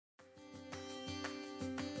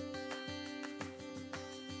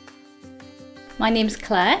My name's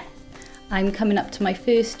Claire. I'm coming up to my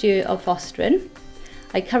first year of fostering.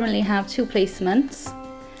 I currently have 2 placements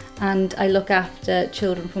and I look after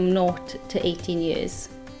children from 0 to 18 years.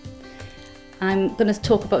 I'm going to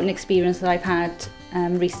talk about an experience that I've had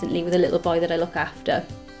recently with a little boy that I look after.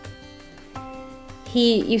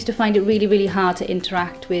 He used to find it really hard to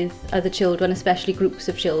interact with other children, especially groups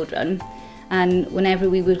of children, and whenever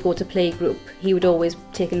we would go to playgroup he would always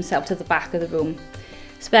take himself to the back of the room,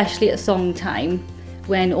 especially at song time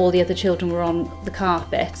when all the other children were on the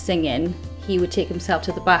carpet singing. He would take himself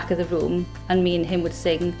to the back of the room and me and him would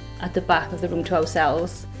sing at the back of the room to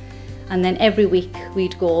ourselves, and then every week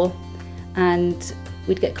we'd go and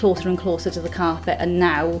we'd get closer and closer to the carpet, and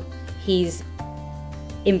now he's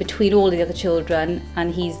in between all the other children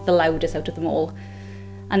and he's the loudest out of them all.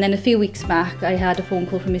 And then a few weeks back I had a phone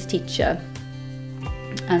call from his teacher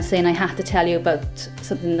and saying, I have to tell you about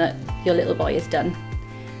something that your little boy has done.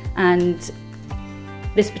 And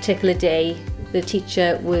this particular day the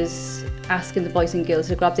teacher was asking the boys and girls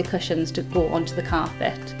to grab their cushions to go onto the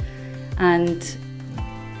carpet, and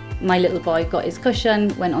my little boy got his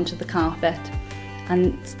cushion, went onto the carpet,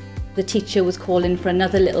 and the teacher was calling for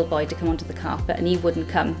another little boy to come onto the carpet and he wouldn't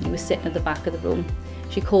come. He was sitting at the back of the room.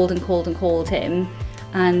 She called and called and called him,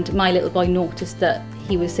 and my little boy noticed that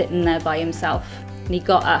he was sitting there by himself, and he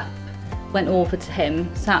got up, went over to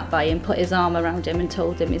him, sat by him, put his arm around him and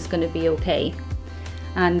told him it's going to be okay.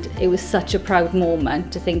 And it was such a proud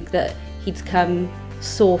moment to think that he'd come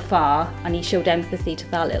so far and he showed empathy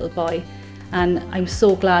to that little boy. And I'm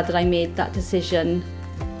so glad that I made that decision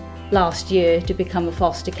last year to become a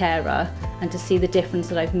foster carer and to see the difference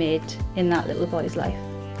that I've made in that little boy's life.